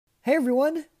Hey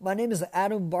everyone, my name is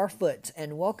Adam Barfoot,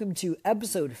 and welcome to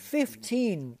episode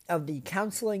 15 of the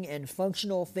Counseling and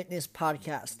Functional Fitness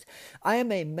Podcast. I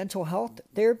am a mental health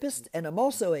therapist, and I'm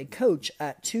also a coach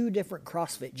at two different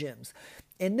CrossFit gyms.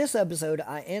 In this episode,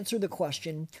 I answer the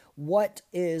question, what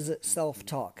is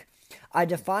self-talk? I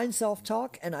define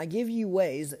self-talk, and I give you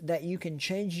ways that you can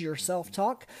change your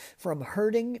self-talk from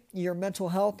hurting your mental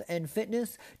health and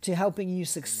fitness to helping you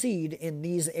succeed in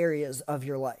these areas of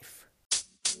your life.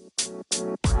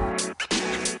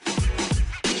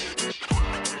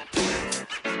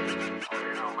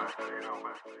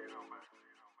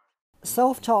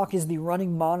 Self-talk is the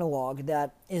running monologue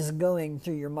that is going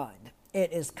through your mind.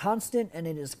 It is constant and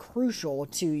it is crucial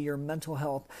to your mental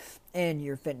health and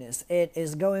your fitness. It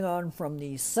is going on from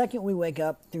the second we wake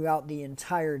up throughout the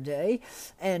entire day.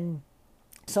 And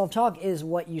self-talk is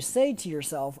what you say to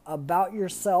yourself about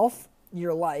yourself,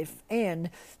 your life, and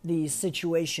the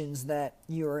situations that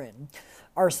you're in.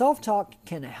 Our self-talk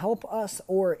can help us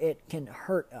or it can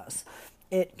hurt us.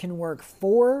 It can work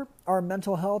for our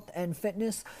mental health and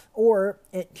fitness, or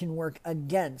it can work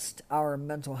against our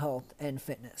mental health and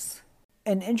fitness.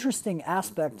 An interesting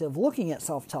aspect of looking at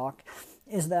self-talk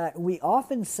is that we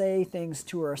often say things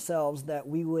to ourselves that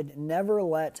we would never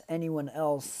let anyone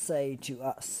else say to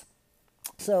us.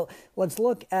 So let's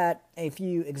look at a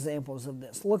few examples of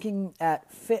this. Looking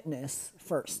at fitness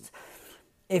first.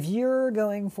 If you're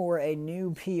going for a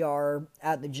new PR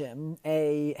at the gym,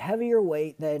 a heavier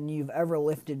weight than you've ever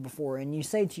lifted before, and you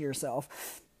say to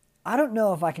yourself, I don't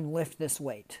know if I can lift this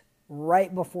weight,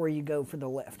 right before you go for the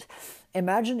lift.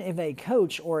 Imagine if a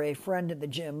coach or a friend at the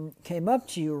gym came up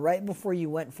to you right before you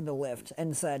went for the lift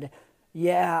and said,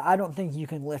 yeah, I don't think you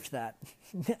can lift that.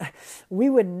 We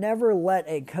would never let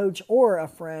a coach or a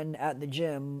friend at the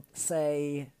gym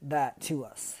say that to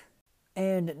us.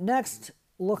 And next,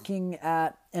 looking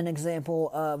at an example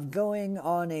of going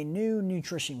on a new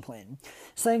nutrition plan.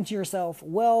 Saying to yourself,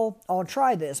 well, I'll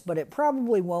try this, but it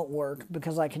probably won't work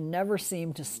because I can never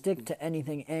seem to stick to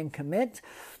anything and commit.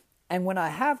 And when I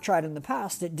have tried in the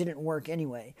past, it didn't work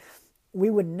anyway. We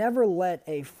would never let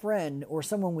a friend or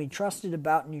someone we trusted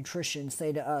about nutrition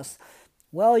say to us,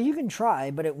 well, you can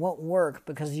try, but it won't work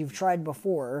because you've tried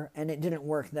before and it didn't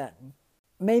work then.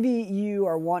 Maybe you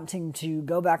are wanting to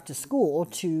go back to school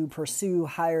to pursue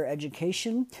higher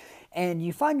education, and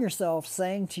you find yourself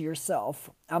saying to yourself,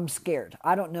 I'm scared.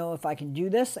 I don't know if I can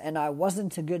do this, and I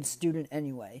wasn't a good student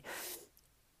anyway.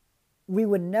 We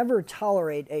would never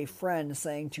tolerate a friend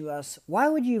saying to us, why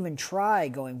would you even try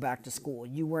going back to school?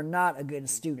 You were not a good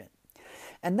student.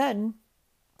 And then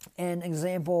an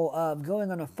example of going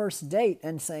on a first date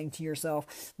and saying to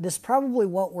yourself, this probably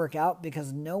won't work out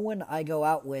because no one I go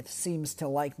out with seems to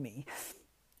like me.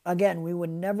 Again, we would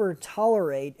never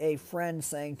tolerate a friend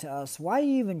saying to us, why are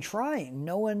you even trying?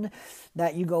 No one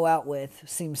that you go out with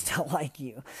seems to like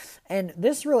you. And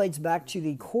this relates back to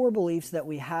the core beliefs that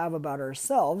we have about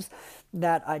ourselves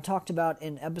that I talked about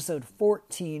in episode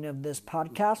 14 of this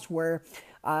podcast, where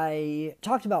I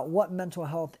talked about what mental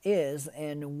health is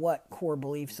and what core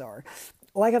beliefs are.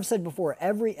 Like I've said before,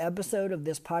 every episode of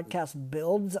this podcast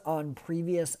builds on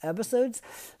previous episodes.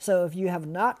 So if you have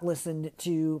not listened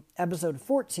to episode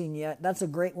 14 yet, that's a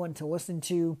great one to listen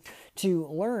to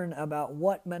learn about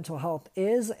what mental health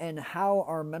is and how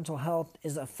our mental health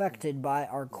is affected by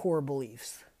our core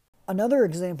beliefs. Another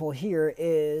example here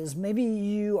is maybe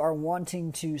you are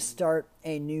wanting to start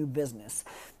a new business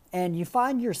and you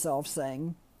find yourself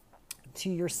saying to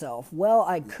yourself, well,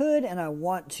 I could and I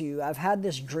want to. I've had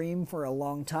this dream for a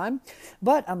long time,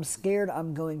 but I'm scared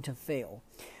I'm going to fail.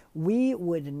 We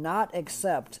would not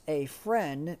accept a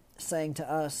friend saying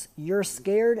to us, you're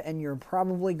scared and you're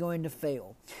probably going to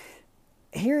fail.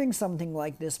 Hearing something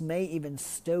like this may even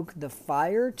stoke the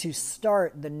fire to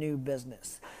start the new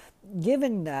business.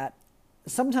 Given that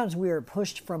sometimes we are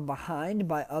pushed from behind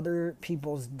by other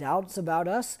people's doubts about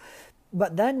us,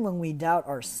 but then when we doubt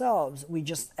ourselves, we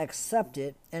just accept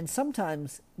it, and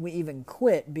sometimes we even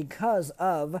quit because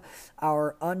of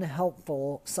our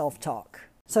unhelpful self-talk.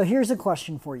 So here's a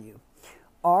question for you.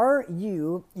 Are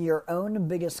you your own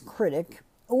biggest critic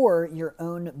or your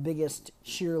own biggest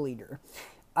cheerleader?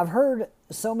 I've heard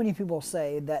so many people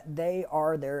say that they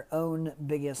are their own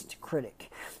biggest critic.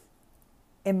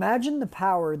 Imagine the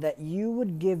power that you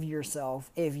would give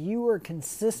yourself if you were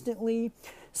consistently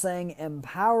saying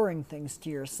empowering things to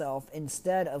yourself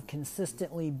instead of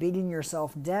consistently beating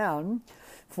yourself down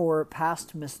for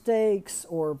past mistakes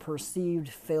or perceived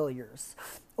failures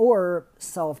or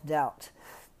self-doubt.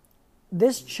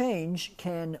 This change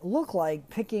can look like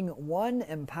picking one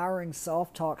empowering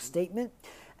self-talk statement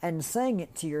and saying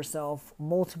it to yourself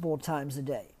multiple times a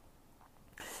day.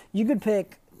 You could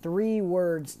pick 3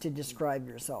 words to describe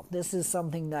yourself. This is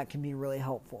something that can be really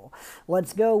helpful.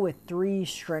 Let's go with 3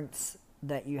 strengths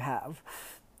that you have.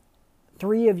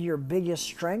 3 of your biggest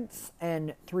strengths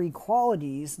and 3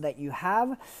 qualities that you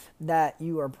have that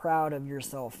you are proud of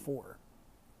yourself for.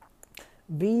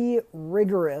 Be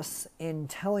rigorous in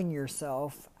telling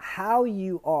yourself how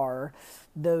you are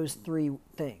those 3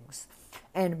 things.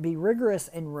 And be rigorous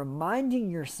in reminding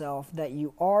yourself that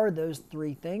you are those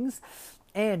 3 things,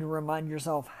 and remind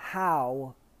yourself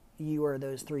how you are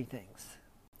those 3 things.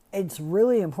 It's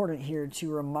really important here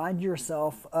to remind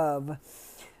yourself of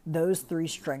those 3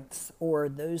 strengths or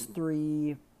those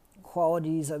 3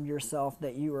 qualities of yourself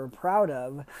that you are proud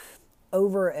of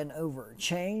over and over.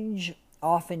 Change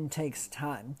often takes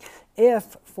time.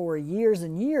 If for years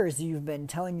and years you've been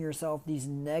telling yourself these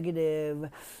negative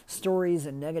stories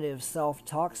and negative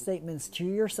self-talk statements to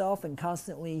yourself and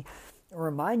constantly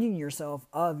reminding yourself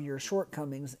of your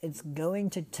shortcomings, it's going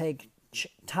to take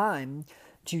time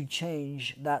to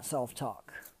change that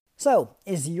self-talk. So,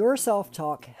 is your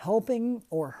self-talk helping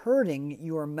or hurting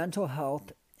your mental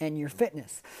health and your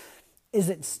fitness? Is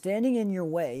it standing in your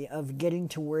way of getting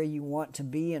to where you want to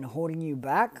be and holding you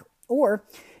back? Or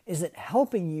is it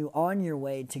helping you on your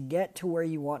way to get to where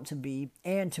you want to be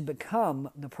and to become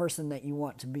the person that you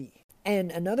want to be? And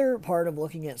another part of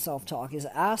looking at self-talk is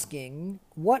asking,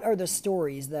 what are the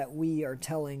stories that we are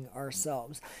telling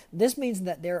ourselves? This means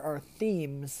that there are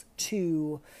themes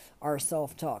to our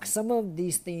self-talk. Some of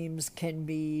these themes can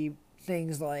be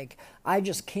things like, I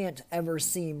just can't ever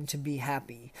seem to be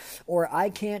happy, or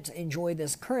I can't enjoy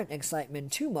this current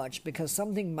excitement too much because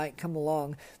something might come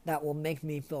along that will make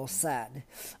me feel sad.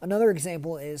 Another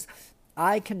example is,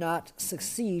 I cannot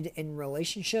succeed in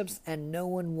relationships and no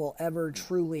one will ever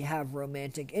truly have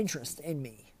romantic interest in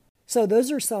me. So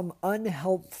those are some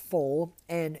unhelpful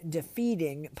and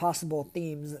defeating possible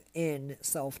themes in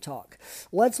self-talk.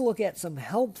 Let's look at some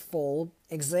helpful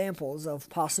examples of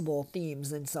possible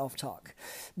themes in self-talk.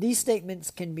 These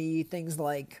statements can be things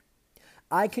like,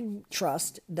 I can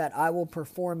trust that I will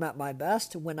perform at my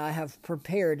best when I have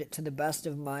prepared to the best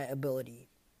of my ability.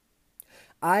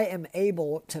 I am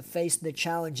able to face the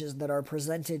challenges that are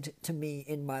presented to me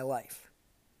in my life.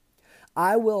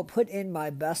 I will put in my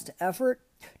best effort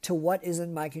to what is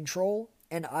in my control,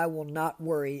 and I will not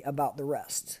worry about the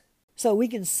rest. So we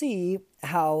can see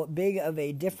how big of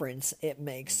a difference it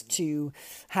makes to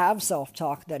have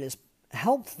self-talk that is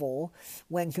helpful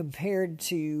when compared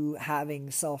to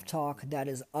having self-talk that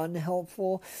is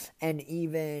unhelpful and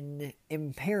even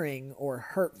impairing or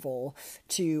hurtful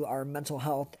to our mental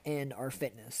health and our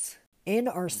fitness. In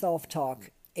our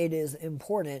self-talk, it is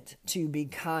important to be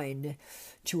kind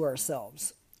to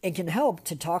ourselves. It can help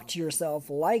to talk to yourself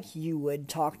like you would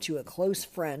talk to a close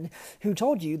friend who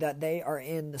told you that they are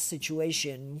in the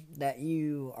situation that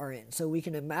you are in. So we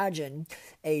can imagine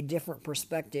a different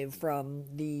perspective from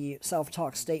the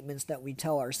self-talk statements that we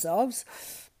tell ourselves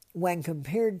when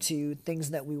compared to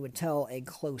things that we would tell a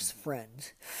close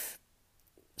friend.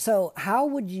 So how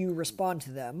would you respond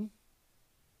to them?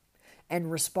 And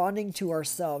responding to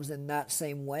ourselves in that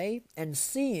same way and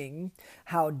seeing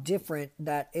how different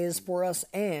that is for us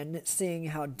and seeing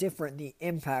how different the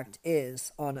impact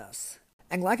is on us.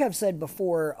 And like I've said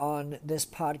before on this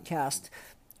podcast,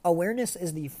 awareness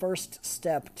is the first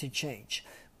step to change.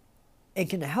 It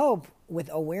can help with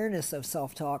awareness of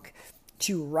self-talk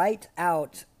to write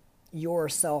out your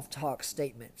self-talk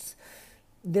statements.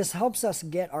 This helps us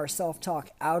get our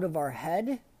self-talk out of our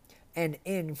head and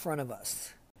in front of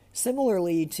us.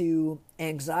 Similarly to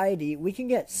anxiety, we can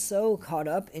get so caught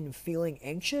up in feeling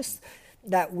anxious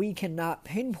that we cannot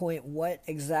pinpoint what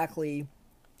exactly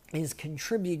is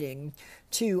contributing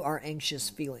to our anxious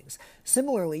feelings.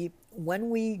 Similarly, when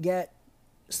we get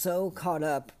so caught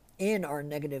up in our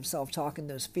negative self-talk and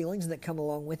those feelings that come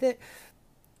along with it,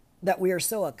 that we are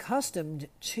so accustomed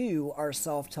to our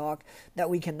self-talk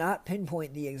that we cannot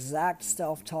pinpoint the exact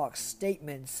self-talk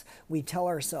statements we tell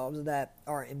ourselves that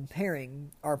are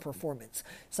impairing our performance.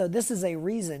 So this is a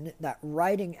reason that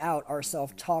writing out our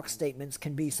self-talk statements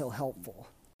can be so helpful.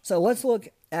 So let's look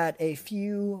at a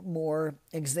few more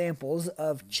examples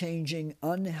of changing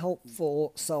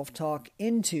unhelpful self-talk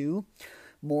into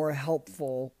more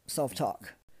helpful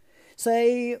self-talk.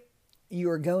 Say you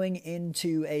are going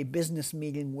into a business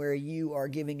meeting where you are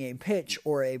giving a pitch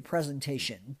or a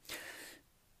presentation.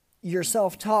 Your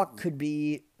self-talk could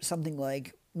be something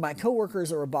like, my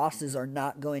coworkers or bosses are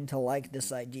not going to like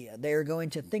this idea. They are going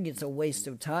to think it's a waste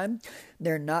of time.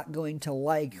 They're not going to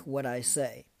like what I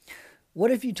say.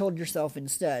 What if you told yourself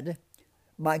instead,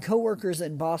 My coworkers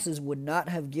and bosses would not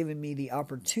have given me the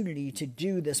opportunity to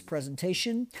do this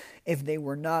presentation if they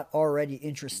were not already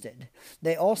interested.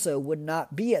 They also would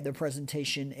not be at the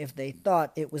presentation if they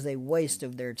thought it was a waste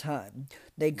of their time.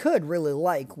 They could really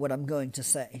like what I'm going to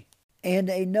say. And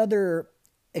another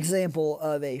example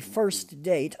of a first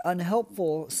date,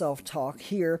 unhelpful self-talk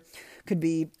here could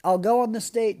be, I'll go on this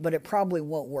date, but it probably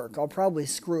won't work. I'll probably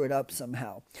screw it up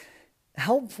somehow.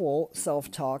 Helpful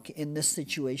self-talk in this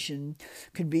situation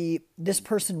could be, this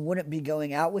person wouldn't be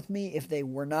going out with me if they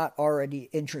were not already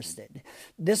interested.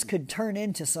 This could turn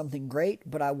into something great,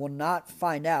 but I will not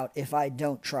find out if I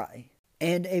don't try.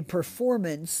 And a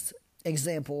performance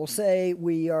example, say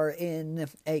we are in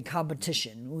a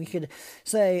competition. We could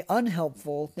say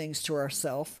unhelpful things to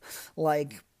ourselves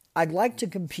like, I'd like to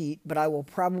compete, but I will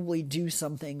probably do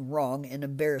something wrong and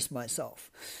embarrass myself.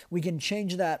 We can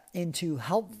change that into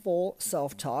helpful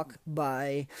self-talk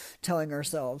by telling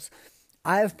ourselves,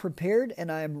 I have prepared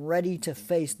and I am ready to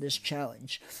face this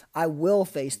challenge. I will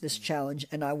face this challenge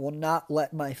and I will not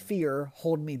let my fear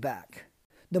hold me back.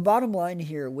 The bottom line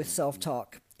here with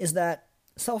self-talk is that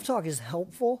self-talk is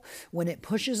helpful when it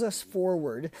pushes us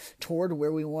forward toward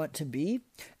where we want to be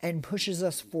and pushes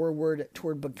us forward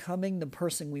toward becoming the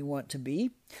person we want to be,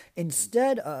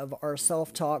 instead of our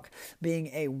self-talk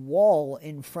being a wall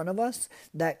in front of us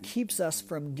that keeps us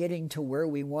from getting to where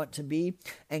we want to be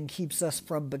and keeps us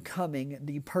from becoming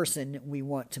the person we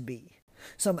want to be.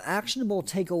 Some actionable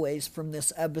takeaways from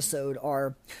this episode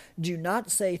are, do not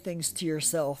say things to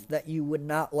yourself that you would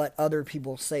not let other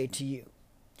people say to you.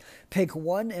 Pick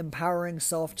one empowering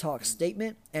self-talk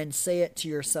statement and say it to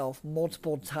yourself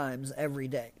multiple times every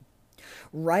day.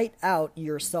 Write out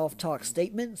your self-talk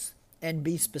statements and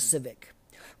be specific.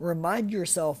 Remind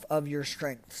yourself of your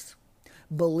strengths.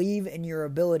 Believe in your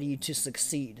ability to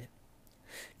succeed.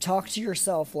 Talk to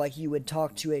yourself like you would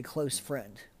talk to a close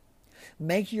friend.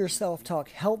 Make your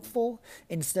self-talk helpful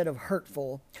instead of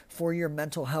hurtful for your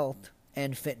mental health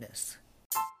and fitness.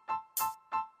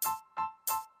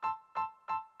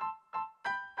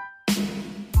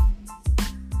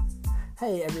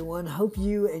 Hey everyone, hope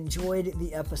you enjoyed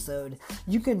the episode.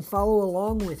 You can follow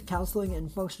along with Counseling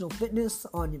and Functional Fitness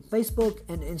on Facebook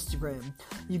and Instagram.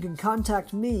 You can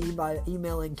contact me by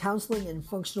emailing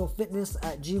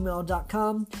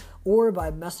counselingandfunctionalfitness@gmail.com or by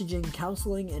messaging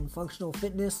Counseling and Functional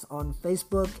Fitness on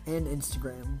Facebook and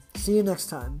Instagram. See you next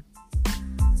time.